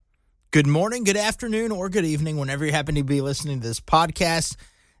Good morning, good afternoon, or good evening, whenever you happen to be listening to this podcast.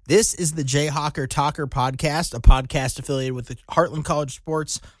 This is the Jayhawker Talker podcast, a podcast affiliated with the Heartland College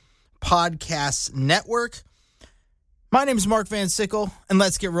Sports Podcast Network. My name is Mark Van Sickle, and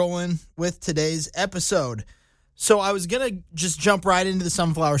let's get rolling with today's episode. So I was going to just jump right into the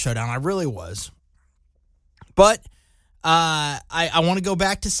Sunflower Showdown. I really was. But I want to go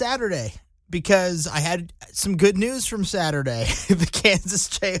back to Saturday, because I had some good news from Saturday. The Kansas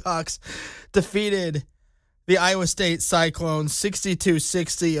Jayhawks defeated the Iowa State Cyclones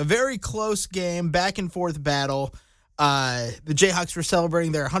 62-60, a very close game, back-and-forth battle. The Jayhawks were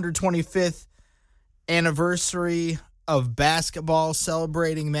celebrating their 125th anniversary of basketball,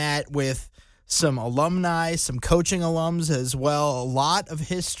 celebrating that with some alumni, some coaching alums as well. A lot of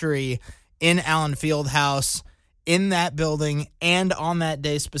history in Allen Fieldhouse, in that building, and on that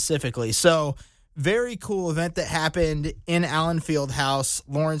day specifically. So, very cool event that happened in Allen Fieldhouse,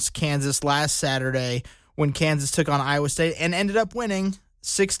 Lawrence, Kansas, last Saturday when Kansas took on Iowa State and ended up winning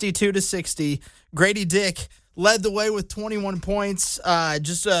 62-60. Grady Dick led the way with 21 points.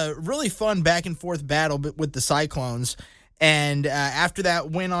 Just a really fun back-and-forth battle with the Cyclones. And after that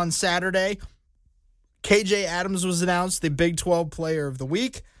win on Saturday, KJ Adams was announced the Big 12 Player of the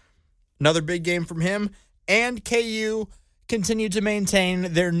Week. Another big game from him. And KU continued to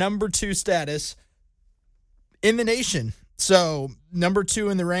maintain their number 2 status in the nation. So, number 2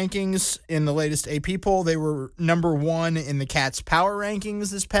 in the rankings in the latest AP poll. They were number 1 in the Cats Power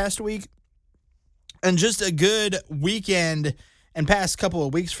Rankings this past week. And just a good weekend and past couple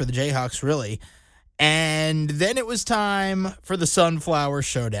of weeks for the Jayhawks, really. And then it was time for the Sunflower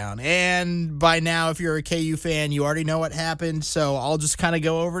Showdown. And by now, if you're a KU fan, you already know what happened. So, I'll just kind of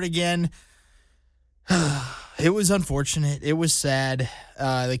go over it again. It was unfortunate. It was sad.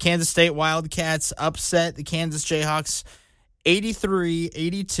 The Kansas State Wildcats upset the Kansas Jayhawks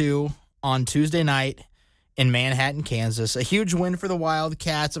 83-82 on Tuesday night in Manhattan, Kansas. A huge win for the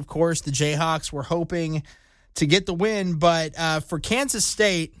Wildcats. Of course, the Jayhawks were hoping to get the win, but for Kansas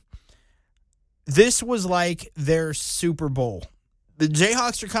State, this was like their Super Bowl. The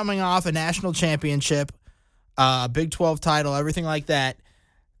Jayhawks are coming off a national championship, Big 12 title, everything like that.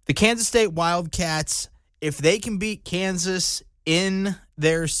 The Kansas State Wildcats, if they can beat Kansas in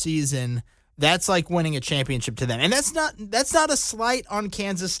their season, that's like winning a championship to them. And that's not a slight on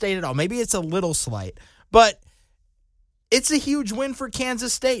Kansas State at all. Maybe it's a little slight, but it's a huge win for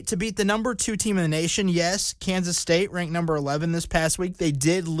Kansas State to beat the number 2 team in the nation. Yes, Kansas State ranked number 11 this past week. They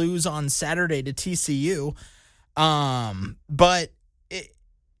did lose on Saturday to TCU. But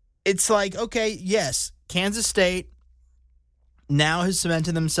it's like, okay, yes, Kansas State now has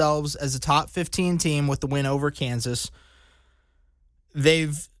cemented themselves as a top 15 team with the win over Kansas.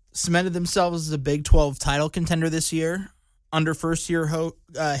 They've cemented themselves as a Big 12 title contender this year under first-year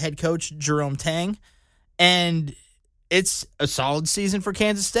head coach Jerome Tang. And it's a solid season for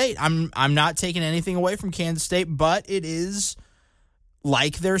Kansas State. I'm not taking anything away from Kansas State, but it is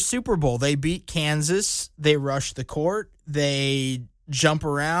like their Super Bowl. They beat Kansas. They rush the court. They jump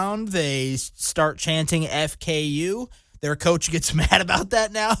around. They start chanting FKU. Their coach gets mad about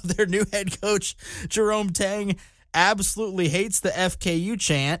that now. Their new head coach, Jerome Tang, absolutely hates the FKU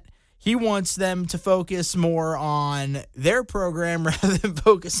chant. He wants them to focus more on their program rather than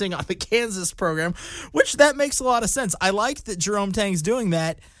focusing on the Kansas program, which that makes a lot of sense. I like that Jerome Tang's doing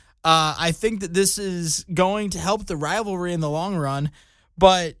that. I think that this is going to help the rivalry in the long run.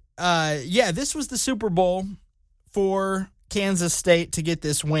 But, this was the Super Bowl for Kansas State to get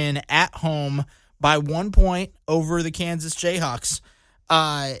this win at home by 1 point over the Kansas Jayhawks.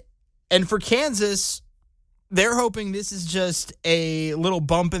 And for Kansas, they're hoping this is just a little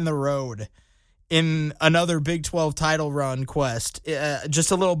bump in the road in another Big 12 title run quest. Just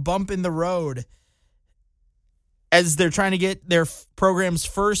a little bump in the road as they're trying to get their program's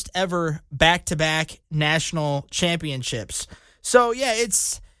first ever back-to-back national championships. So, yeah,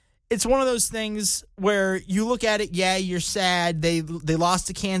 it's one of those things where you look at it, yeah, you're sad. They lost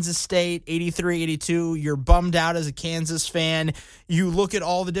to Kansas State 83-82. You're bummed out as a Kansas fan. You look at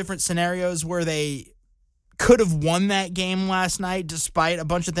all the different scenarios where they could have won that game last night despite a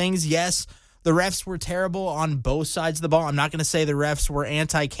bunch of things. Yes, the refs were terrible on both sides of the ball. I'm not going to say the refs were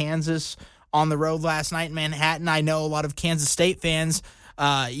anti-Kansas on the road last night in Manhattan. I know a lot of Kansas State fans,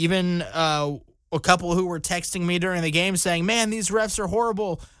 even a couple who were texting me during the game saying, man, these refs are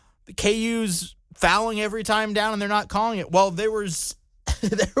horrible. The KU's fouling every time down and they're not calling it. Well, there was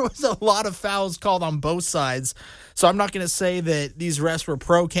a lot of fouls called on both sides. So I'm not going to say that these refs were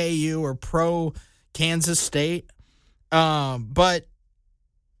pro KU or pro Kansas State. But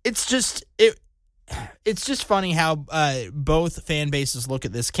it's just it's just funny how both fan bases look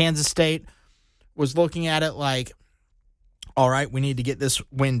at this. Kansas State was looking at it like, all right, we need to get this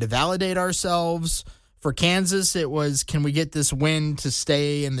win to validate ourselves. For Kansas, it was, can we get this win to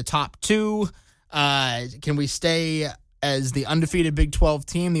stay in the top 2? Can we stay as the undefeated Big 12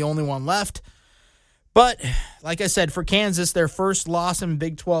 team, the only one left? But, like I said, for Kansas, their first loss in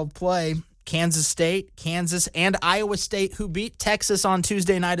Big 12 play, Kansas State, Kansas, and Iowa State, who beat Texas on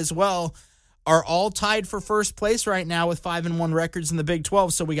Tuesday night as well, are all tied for first place right now with 5-1 records in the Big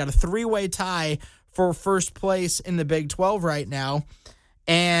 12. So we got a 3-way tie for first place in the Big 12 right now.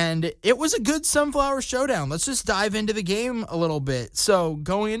 And it was a good Sunflower Showdown. Let's just dive into the game a little bit. So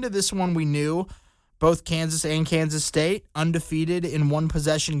going into this one, we knew both Kansas and Kansas State undefeated in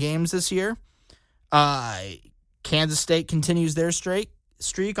one-possession games this year. Kansas State continues their streak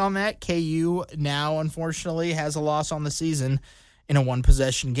on that. KU now, unfortunately, has a loss on the season in a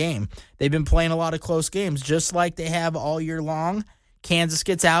one-possession game. They've been playing a lot of close games, just like they have all year long. Kansas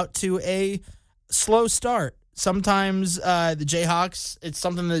gets out to a slow start. Sometimes the Jayhawks, it's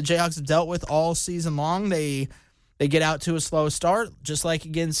something that the Jayhawks have dealt with all season long. They get out to a slow start, just like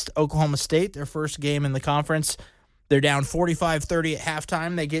against Oklahoma State, their first game in the conference. They're down 45-30 at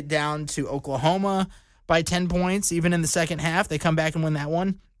halftime. They get down to Oklahoma by 10 points. Even in the second half, they come back and win that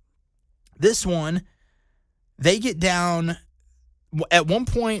one. This one, they get down. At one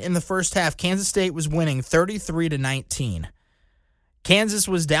point in the first half, Kansas State was winning 33-19. Kansas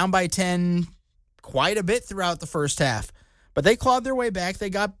was down by 10 quite a bit throughout the first half, but they clawed their way back. They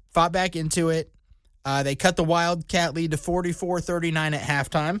fought back into it. They cut the Wildcat lead to 44-39 at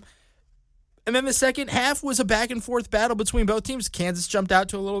halftime. And then the second half was a back-and-forth battle between both teams. Kansas jumped out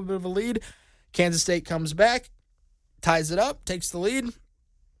to a little bit of a lead. Kansas State comes back, ties it up, takes the lead.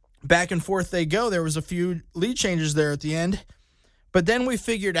 Back and forth they go. There was a few lead changes there at the end. But then we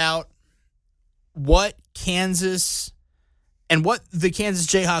figured out what Kansas and what the Kansas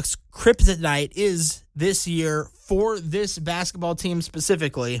Jayhawks kryptonite is this year for this basketball team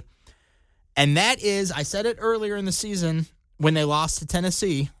specifically. And that is, I said it earlier in the season when they lost to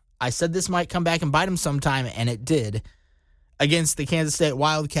Tennessee, I said this might come back and bite them sometime, and it did, against the Kansas State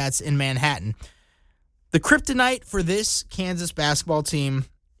Wildcats in Manhattan. The kryptonite for this Kansas basketball team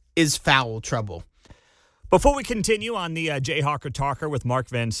is foul trouble. Before we continue on the Jayhawker Talker with Mark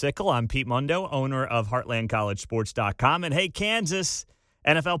Van Sickle, I'm Pete Mundo, owner of HeartlandCollegeSports.com. And hey, Kansas,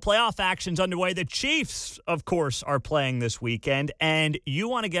 NFL playoff action's underway. The Chiefs, of course, are playing this weekend, and you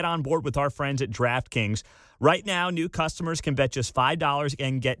want to get on board with our friends at DraftKings. Right now, new customers can bet just $5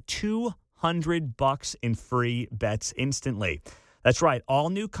 and get $200 in free bets instantly. That's right. All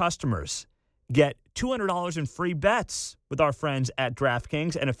new customers get $200 in free bets with our friends at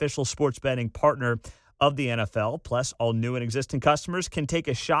DraftKings, an official sports betting partner of the NFL. Plus, all new and existing customers can take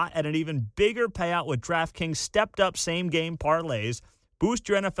a shot at an even bigger payout with DraftKings stepped-up same-game parlays. Boost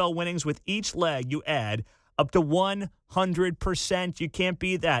your NFL winnings with each leg you add up to 100%. You can't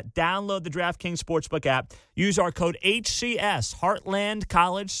beat that. Download the DraftKings Sportsbook app. Use our code HCS, Heartland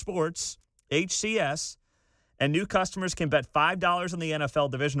College Sports, HCS, and new customers can bet $5 on the NFL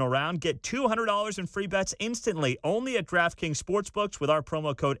divisional round. Get $200 in free bets instantly only at DraftKings Sportsbooks with our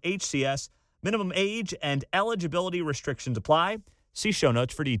promo code HCS. Minimum age and eligibility restrictions apply. See show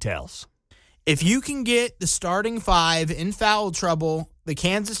notes for details. If you can get the starting five in foul trouble, the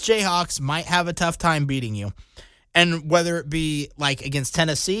Kansas Jayhawks might have a tough time beating you. And whether it be like against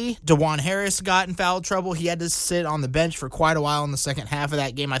Tennessee, DeJuan Harris got in foul trouble. He had to sit on the bench for quite a while in the second half of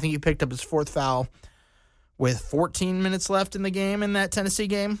that game. I think he picked up his fourth foul with 14 minutes left in the game in that Tennessee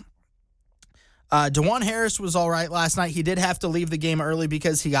game. DeJuan Harris was all right last night. He did have to leave the game early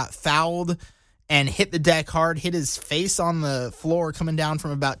because he got fouled and hit the deck hard, hit his face on the floor coming down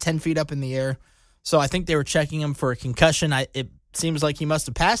from about 10 feet up in the air. So I think they were checking him for a concussion. It seems like he must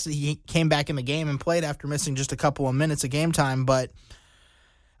have passed it. He came back in the game and played after missing just a couple of minutes of game time. But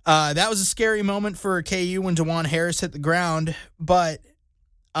that was a scary moment for KU when DeJuan Harris hit the ground. But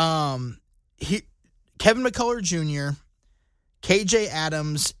Kevin McCullough Jr., KJ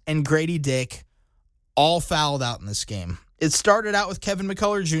Adams, and Grady Dick all fouled out in this game. It started out with Kevin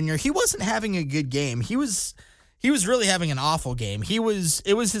McCullough Jr. He wasn't having a good game. He was really having an awful game. It was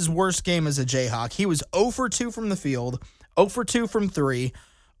his worst game as a Jayhawk. He was 0 for 2 from the field, 0 for 2 from 3,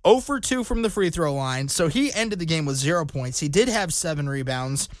 0 for 2 from the free throw line. So he ended the game with 0 points. He did have 7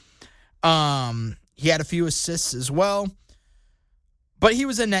 rebounds. He had a few assists as well. But he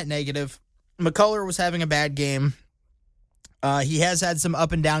was a net negative. McCullough was having a bad game. He has had some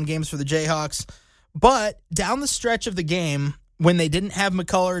up and down games for the Jayhawks. But down the stretch of the game, when they didn't have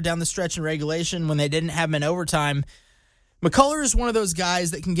McCullough, down the stretch in regulation, when they didn't have him in overtime, McCullough is one of those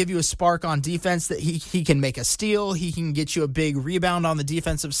guys that can give you a spark on defense, that he can make a steal. He can get you a big rebound on the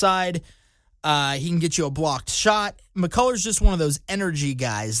defensive side. He can get you a blocked shot. McCullough's just one of those energy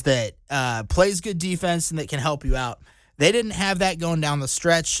guys that plays good defense and that can help you out. They didn't have that going down the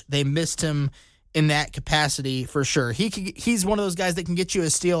stretch. They missed him in that capacity for sure. He's one of those guys that can get you a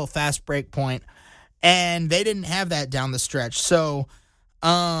steal, a fast break point, and they didn't have that down the stretch. So,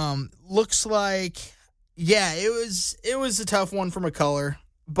 looks like, yeah, it was a tough one for McCullough,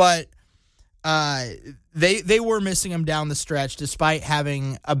 but they were missing him down the stretch despite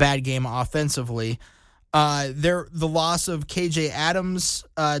having a bad game offensively. The loss of KJ Adams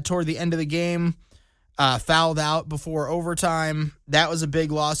toward the end of the game, fouled out before overtime. That was a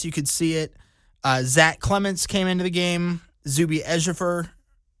big loss. You could see it. Zach Clements came into the game. Zuby Ejiofor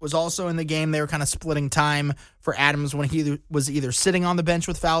was also in the game. They were kind of splitting time for Adams when he was either sitting on the bench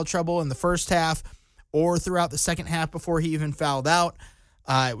with foul trouble in the first half or throughout the second half before he even fouled out.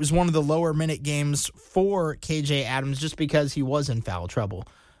 It was one of the lower minute games for KJ Adams just because he was in foul trouble.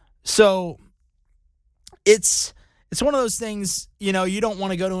 So it's one of those things, you don't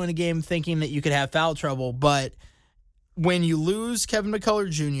want to go to a game thinking that you could have foul trouble, but when you lose Kevin McCullough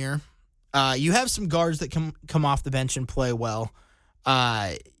Jr., you have some guards that come off the bench and play well.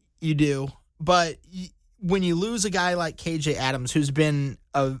 You do. But when you lose a guy like KJ Adams, who's been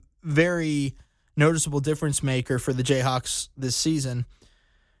a very noticeable difference maker for the Jayhawks this season,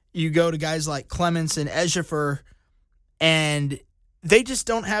 you go to guys like Clements and Ejiofor, and they just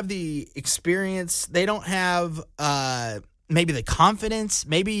don't have the experience. They don't have maybe the confidence.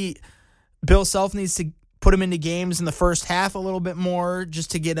 Maybe Bill Self needs to put him into games in the first half a little bit more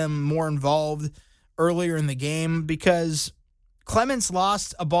just to get him more involved earlier in the game, because Clements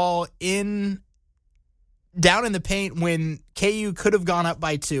lost a ball down in the paint when KU could have gone up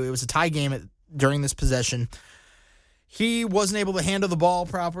by 2. It was a tie game during this possession. He wasn't able to handle the ball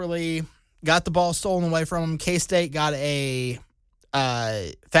properly, got the ball stolen away from him. K-State got a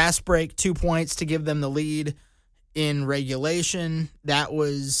fast break, 2 points to give them the lead in regulation. That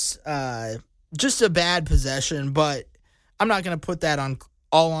was just a bad possession, but I'm not going to put that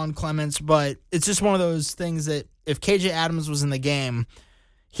all on Clements, but it's just one of those things that if KJ Adams was in the game,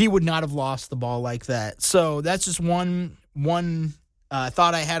 he would not have lost the ball like that. So that's just one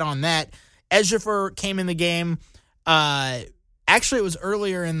thought I had on that. Ejiofor came in the game. Actually, it was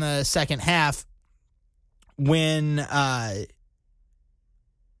earlier in the second half when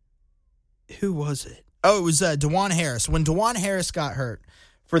who was it? Oh, it was DeJuan Harris. When DeJuan Harris got hurt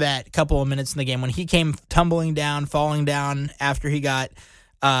for that couple of minutes in the game, when he came falling down after he got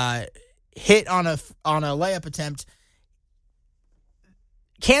hit on a layup attempt,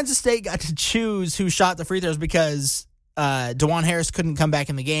 Kansas State got to choose who shot the free throws because DeJuan Harris couldn't come back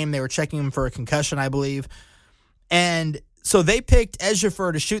in the game. They were checking him for a concussion, I believe. And so they picked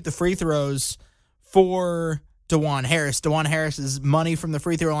Ejiofor to shoot the free throws for DeJuan Harris. DeJuan Harris is money from the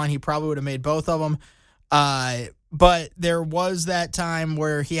free throw line. He probably would have made both of them. But there was that time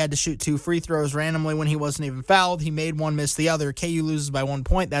where he had to shoot 2 free throws randomly when he wasn't even fouled. He made one, missed the other. KU loses by 1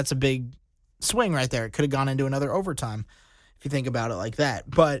 point. That's a big swing right there. It could have gone into another overtime if you think about it like that.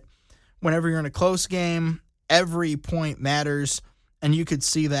 But whenever you're in a close game, every point matters, and you could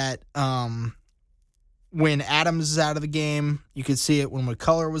see that when Adams is out of the game. You could see it when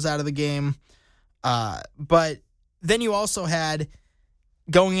McCullough was out of the game. But then you also had,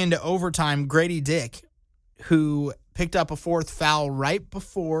 going into overtime, Grady Dick, who picked up a 4th foul right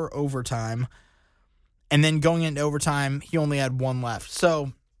before overtime. And then going into overtime, he only had 1 left.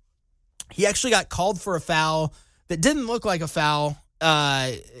 So he actually got called for a foul that didn't look like a foul.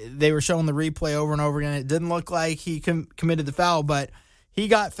 They were showing the replay over and over again. It didn't look like he committed the foul, but he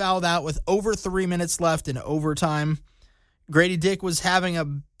got fouled out with over 3 minutes left in overtime. Grady Dick was having a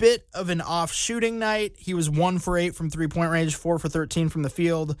bit of an off shooting night. He was 1 for 8 from 3-point range, 4 for 13 from the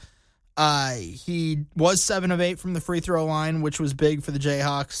field. He was 7 of 8 from the free throw line, which was big for the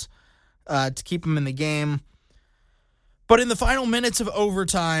Jayhawks to keep him in the game. But in the final minutes of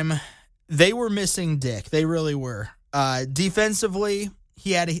overtime, they were missing Dick. They really were. Defensively,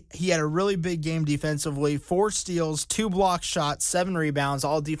 he had a really big game defensively. 4 steals, 2 block shots, 7 rebounds,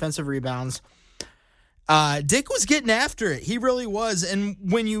 all defensive rebounds. Dick was getting after it. He really was. And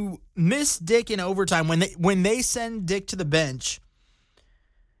when you miss Dick in overtime, when they send Dick to the bench,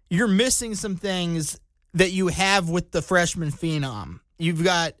 you're missing some things that you have with the freshman phenom. You've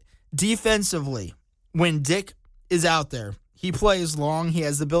got defensively, when Dick is out there, he plays long. He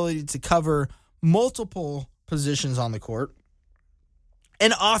has the ability to cover multiple positions on the court.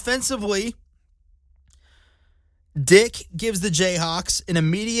 And offensively, Dick gives the Jayhawks an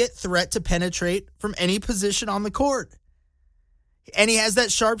immediate threat to penetrate from any position on the court. And he has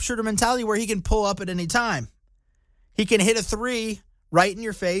that sharpshooter mentality where he can pull up at any time. He can hit a three right in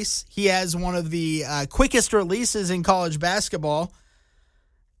your face. He has one of the quickest releases in college basketball,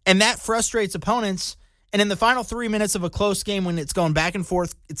 and that frustrates opponents. And in the final 3 minutes of a close game, when it's going back and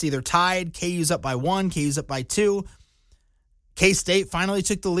forth, it's either tied, KU's up by 1, KU's up by 2. K-State finally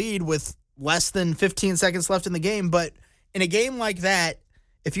took the lead with less than 15 seconds left in the game. But in a game like that,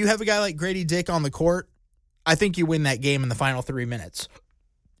 if you have a guy like Grady Dick on the court, I think you win that game in the final 3 minutes.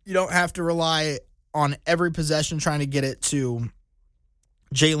 You don't have to rely on every possession trying to get it to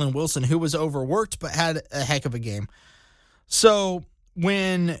Jalen Wilson, who was overworked but had a heck of a game. So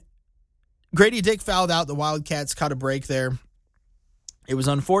when Grady Dick fouled out, the Wildcats caught a break there. It was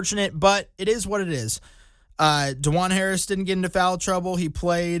unfortunate, but it is what it is. DeJuan Harris didn't get into foul trouble. He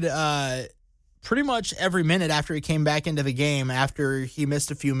played pretty much every minute after he came back into the game, after he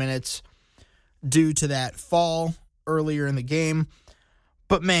missed a few minutes due to that fall earlier in the game.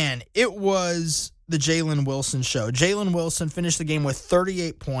 But, man, it was the Jalen Wilson show. Jalen Wilson finished the game with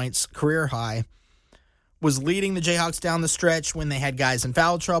 38 points, career high, was leading the Jayhawks down the stretch when they had guys in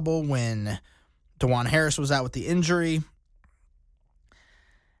foul trouble, when DeJuan Harris was out with the injury.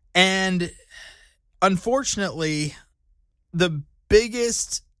 And unfortunately, the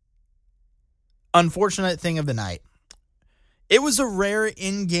biggest unfortunate thing of the night, it was a rare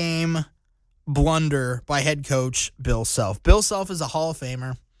in-game blunder by head coach Bill Self. Bill Self is a Hall of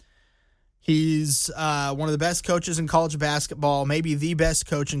Famer. He's one of the best coaches in college basketball, maybe the best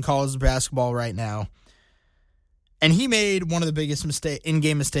coach in college basketball right now. And he made one of the biggest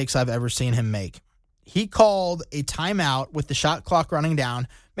in-game mistakes I've ever seen him make. He called a timeout with the shot clock running down.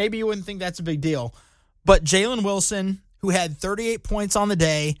 Maybe you wouldn't think that's a big deal. But Jalen Wilson, who had 38 points on the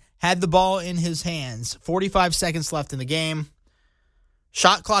day, had the ball in his hands. 45 seconds left in the game.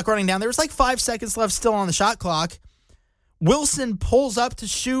 Shot clock running down. There was like 5 seconds left still on the shot clock. Wilson pulls up to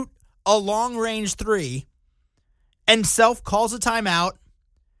shoot a long-range three, and Self calls a timeout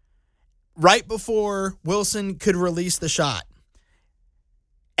right before Wilson could release the shot.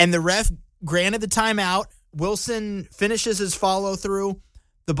 And the ref granted the timeout. Wilson finishes his follow-through.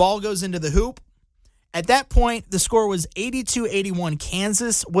 The ball goes into the hoop. At that point, the score was 82-81.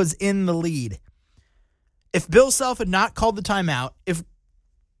 Kansas was in the lead. If Bill Self had not called the timeout, if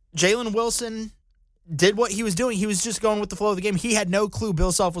Jalen Wilson did what he was doing, he was just going with the flow of the game. He had no clue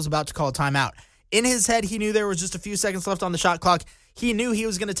Bill Self was about to call a timeout. In his head, he knew there was just a few seconds left on the shot clock. He knew he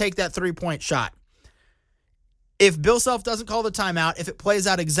was going to take that three-point shot. If Bill Self doesn't call the timeout, if it plays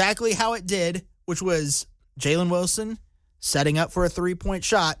out exactly how it did, which was Jalen Wilson setting up for a three-point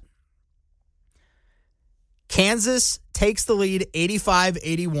shot, Kansas takes the lead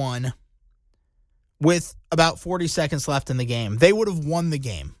 85-81 with about 40 seconds left in the game. They would have won the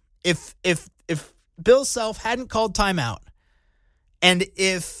game. If Bill Self hadn't called timeout, and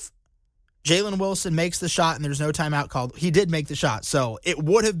if Jalen Wilson makes the shot and there's no timeout called, he did make the shot, so it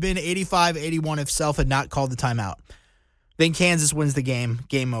would have been 85-81 if Self had not called the timeout. Then Kansas wins the game.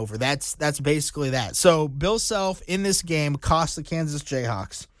 Game over. That's basically that. So Bill Self in this game cost the Kansas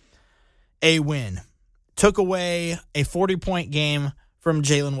Jayhawks a win. Took away a 40-point game from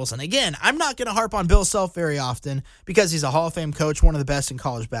Jalen Wilson. Again, I'm not going to harp on Bill Self very often because he's a Hall of Fame coach, one of the best in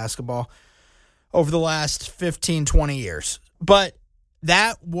college basketball over the last 15, 20 years. But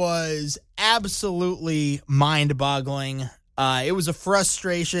that was absolutely mind-boggling. It was a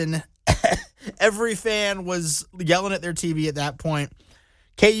frustration. Every fan was yelling at their TV at that point.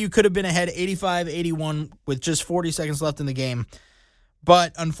 KU could have been ahead 85-81 with just 40 seconds left in the game.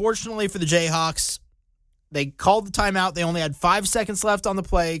 But unfortunately for the Jayhawks, they called the timeout. They only had 5 seconds left on the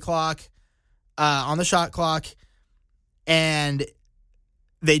play clock, on the shot clock, and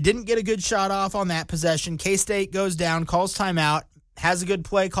they didn't get a good shot off on that possession. K-State goes down, calls timeout, has a good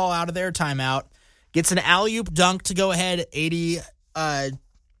play call out of their timeout, gets an alley-oop dunk to go ahead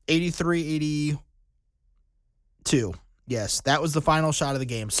 83-82. Yes, that was the final shot of the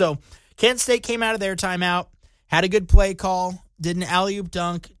game. So Kansas State came out of their timeout, had a good play call, did an alley-oop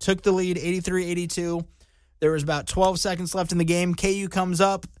dunk, took the lead 83-82. There was about 12 seconds left in the game. KU comes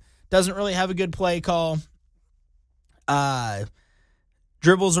up, doesn't really have a good play call.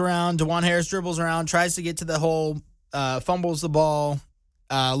 Dribbles around. DeJuan Harris dribbles around, tries to get to the hole, fumbles the ball.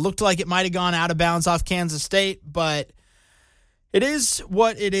 Looked like it might have gone out of bounds off Kansas State, but it is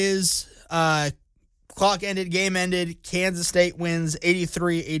what it is. Clock ended, game ended. Kansas State wins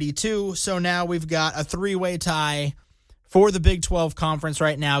 83-82. So now we've got a three-way tie for the Big 12 Conference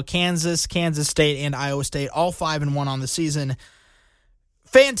right now. Kansas, Kansas State, and Iowa State, all 5-1 on the season.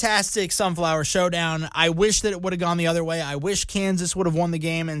 fantastic Sunflower Showdown. I wish that it would have gone the other way. I wish Kansas would have won the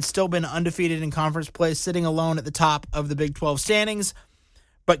game and still been undefeated in conference play, sitting alone at the top of the Big 12 standings.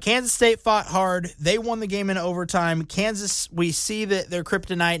 But Kansas State fought hard. They won the game in overtime. Kansas, we see that their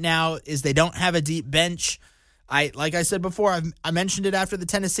kryptonite now is they don't have a deep bench. Like I said before, I mentioned it after the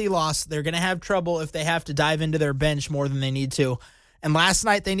Tennessee loss. They're going to have trouble if they have to dive into their bench more than they need to. And last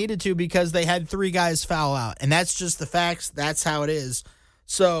night they needed to because they had 3 guys foul out. And that's just the facts. That's how it is.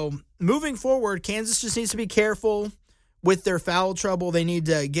 So moving forward, Kansas just needs to be careful with their foul trouble. They need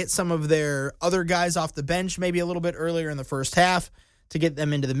to get some of their other guys off the bench maybe a little bit earlier in the first half to get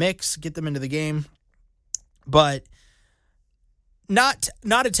them into the mix, get them into the game. But not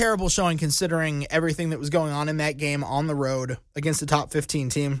a terrible showing considering everything that was going on in that game on the road against a top 15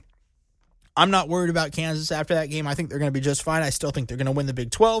 team. I'm not worried about Kansas after that game. I think they're going to be just fine. I still think they're going to win the Big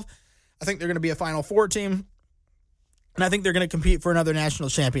 12. I think they're going to be a Final Four team. And I think they're going to compete for another national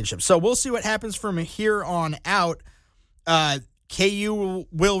championship. So we'll see what happens from here on out. KU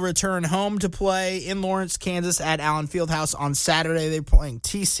will return home to play in Lawrence, Kansas at Allen Fieldhouse on Saturday. They're playing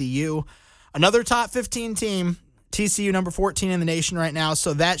TCU, another top 15 team. TCU number 14 in the nation right now,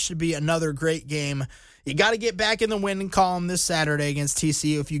 so that should be another great game. You got to get back in the winning column this Saturday against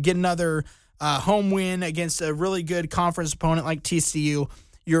TCU. If you get another home win against a really good conference opponent like TCU,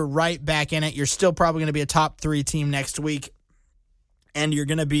 you're right back in it. You're still probably going to be a top 3 team next week, and you're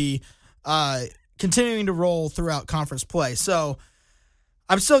going to be continuing to roll throughout conference play. So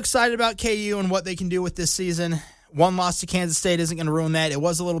I'm still excited about KU and what they can do with this season. One loss to Kansas State isn't going to ruin that. It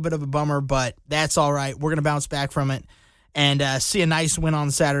was a little bit of a bummer, but that's all right. We're going to bounce back from it and see a nice win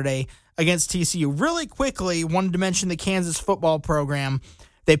on Saturday against TCU. Really quickly, wanted to mention the Kansas football program.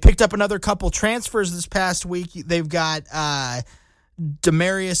 They picked up another couple transfers this past week. They've got Demarius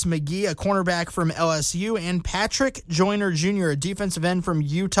McGee, a cornerback from LSU, and Patrick Joyner Jr., a defensive end from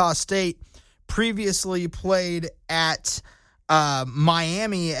Utah State, previously played at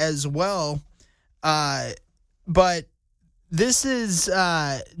Miami as well. But this is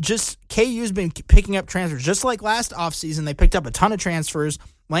just KU's been picking up transfers. Just like last offseason, they picked up a ton of transfers.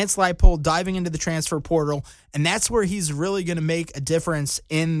 Lance Leipold diving into the transfer portal, and that's where he's really going to make a difference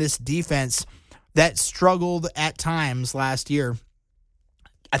in this defense that struggled at times last year.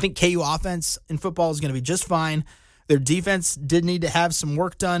 I think KU offense in football is going to be just fine. Their defense did need to have some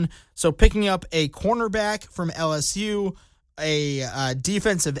work done. So picking up a cornerback from LSU, a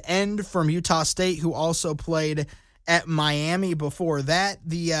defensive end from Utah State who also played at Miami before that.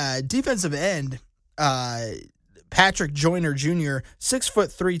 The defensive end, Patrick Joyner Jr.,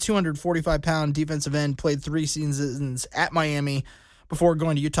 6'3", 245-pound defensive end, played 3 seasons at Miami before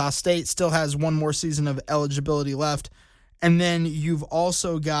going to Utah State, still has 1 more season of eligibility left. And then you've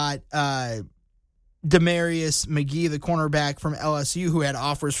also got Demarius McGee, the cornerback from LSU, who had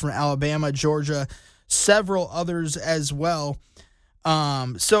offers from Alabama, Georgia, several others as well.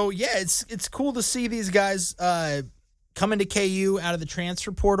 So yeah, it's cool to see these guys come into KU out of the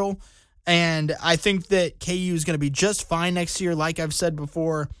transfer portal, and I think that KU is going to be just fine next year. Like I've said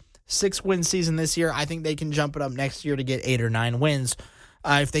before, 6-win season this year. I think they can jump it up next year to get 8 or 9 wins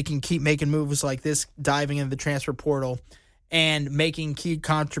if they can keep making moves like this, diving into the transfer portal and making key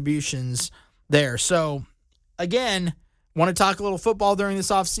contributions there. So again, want to talk a little football during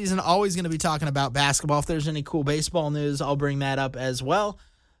this offseason. Always going to be talking about basketball. If there's any cool baseball news, I'll bring that up as well.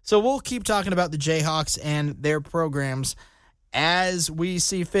 So we'll keep talking about the Jayhawks and their programs as we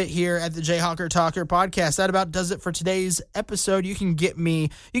see fit here at the Jayhawker Talker podcast. That about does it for today's episode. You can get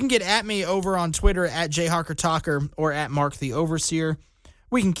at me over on Twitter at Jayhawker Talker or at Mark the Overseer.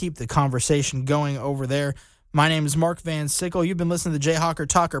 We can keep the conversation going over there. My name is Mark Van Sickle. You've been listening to the Jayhawker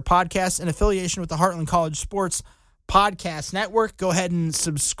Talker podcast in affiliation with the Heartland College Sports Podcast Network. Go ahead and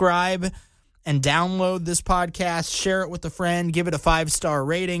subscribe and download this podcast. Share it with a friend. Give it a 5-star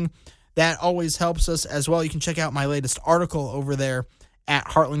rating. That always helps us as well. You can check out my latest article over there at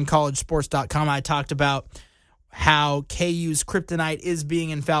heartlandcollegesports.com. I talked about how KU's kryptonite is being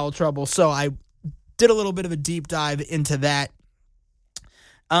in foul trouble, so I did a little bit of a deep dive into that.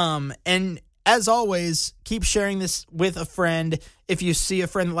 And as always, keep sharing this with a friend. If you see a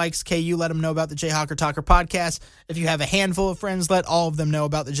friend that likes KU, let them know about the Jayhawker Talker podcast. If you have a handful of friends, let all of them know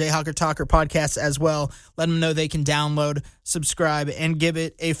about the Jayhawker Talker podcast as well. Let them know they can download, subscribe, and give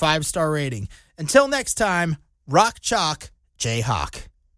it a 5-star rating. Until next time, rock chalk, Jayhawk.